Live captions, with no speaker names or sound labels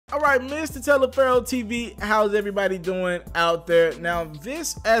All right, Mr. Taliaferro TV, how's everybody doing out there? Now,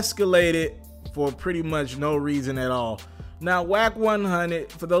 this escalated for pretty much no reason at all. Now,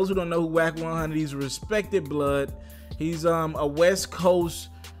 WACK100, for those who don't know who WACK100, he's a respected blood. He's a West Coast,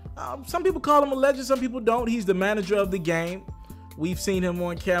 some people call him a legend, some people don't. He's the manager of the game. We've seen him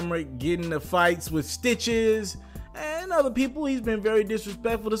on camera getting the fights with Stitches and other people. He's been very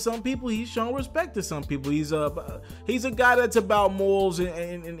disrespectful to some people. He's shown respect to some people. He's a guy that's about morals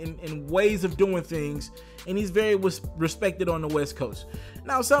and ways of doing things, and he's very respected on the West Coast.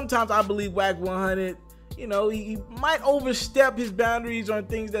 Now, sometimes I believe WACK100, you know, he might overstep his boundaries on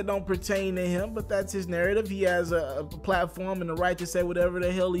things that don't pertain to him, but that's his narrative. He has a platform and the right to say whatever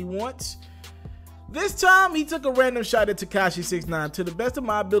the hell he wants. This time, he took a random shot at Tekashi 6ix9ine. To the best of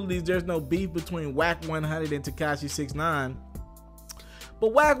my abilities, there's no beef between WACK100 and Tekashi 6ix9ine.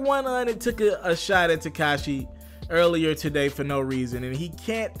 But WACK100 took a shot at Tekashi earlier today for no reason. And he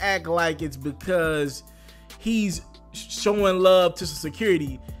can't act like it's because he's showing love to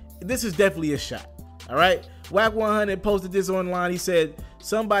security. This is definitely a shot. All right? WACK100 posted this online. He said,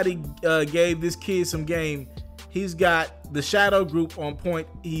 somebody gave this kid some game. He's got the shadow group on point.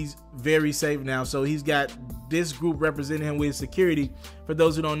 He's very safe now. So he's got this group representing him with security. For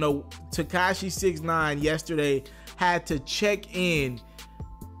those who don't know, Tekashi 6ix9ine yesterday had to check in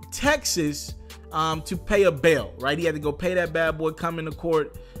Texas to pay a bail, right? He had to go pay that bad boy, come into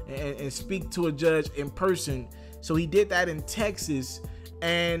court and speak to a judge in person. So he did that in Texas,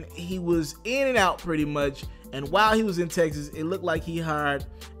 and he was in and out pretty much. And while he was in Texas, it looked like he hired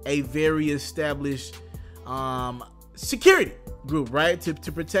a very established security group, right,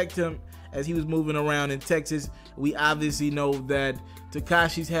 to protect him as he was moving around in Texas. We obviously know that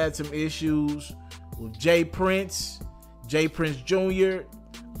Tekashi's had some issues with J Prince Jr.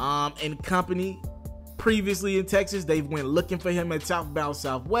 And company previously in Texas. They went looking for him at Southbound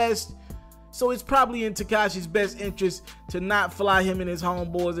Southwest. So it's probably in Tekashi's best interest to not fly him and his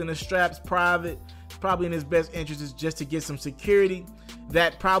homeboys in the straps private. Probably in his best interest is just to get some security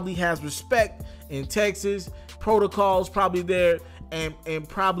that probably has respect in Texas, protocols probably there, and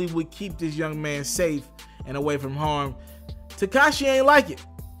probably would keep this young man safe and away from harm. Tekashi ain't like it.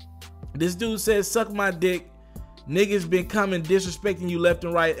 This dude says, suck my dick. Niggas been coming disrespecting you left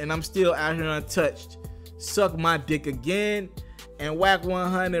and right, and I'm still out here untouched. Suck my dick again. And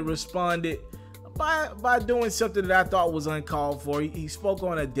WACK100 responded by doing something that I thought was uncalled for. He spoke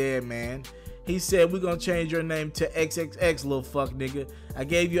on a dead man. He said, we're going to change your name to XXX, little fuck nigga. I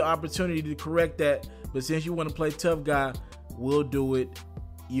gave you an opportunity to correct that, but since you want to play tough guy, we'll do it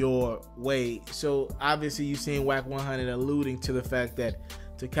your way. So obviously you've seen WACK100 alluding to the fact that,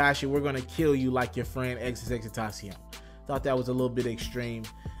 Tekashi, we're going to kill you like your friend XXXTentacion. Thought that was a little bit extreme.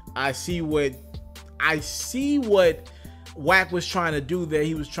 I see what Wack was trying to do there.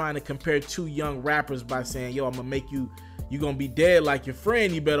 He was trying to compare two young rappers by saying, yo, I'm going to make you, you're going to be dead like your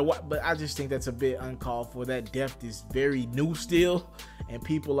friend, you better watch. But I just think that's a bit uncalled for. That death is very new still, and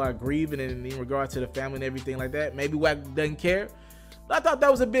people are grieving in regard to the family and everything like that. Maybe Wack doesn't care. But I thought that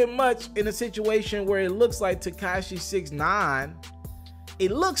was a bit much in a situation where it looks like Tekashi 6ix9ine,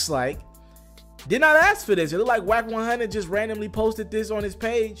 it looks like, did not ask for this. It looked like WACK100 just randomly posted this on his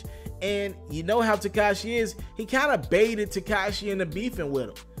page. And you know how Tekashi is. He kind of baited Tekashi into beefing with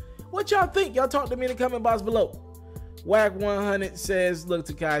him. What y'all think? Y'all talk to me in the comment box below. WACK100 says, look,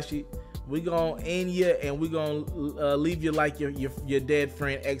 Tekashi, we're going to end you and we're going to leave you like your dead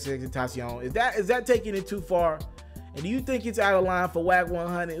friend XXXTentacion. Is that taking it too far? And do you think it's out of line for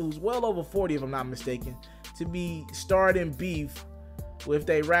WACK100, who's well over 40 if I'm not mistaken, to be starting beef with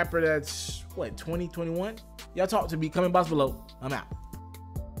a rapper that's, what, 20, 21? Y'all talk to me, comment box below. I'm out.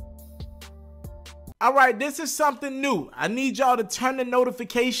 All right, this is something new. I need y'all to turn the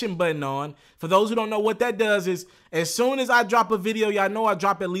notification button on. For those who don't know what that does is, as soon as I drop a video, y'all know I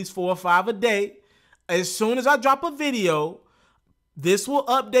drop at least 4 or 5 a day. As soon as I drop a video, this will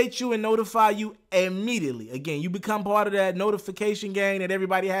update you and notify you immediately. Again, you become part of that notification gang that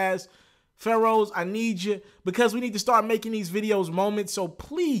everybody has. Pharaohs, I need you because we need to start making these videos moments. So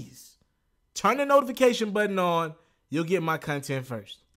please turn the notification button on. You'll get my content first.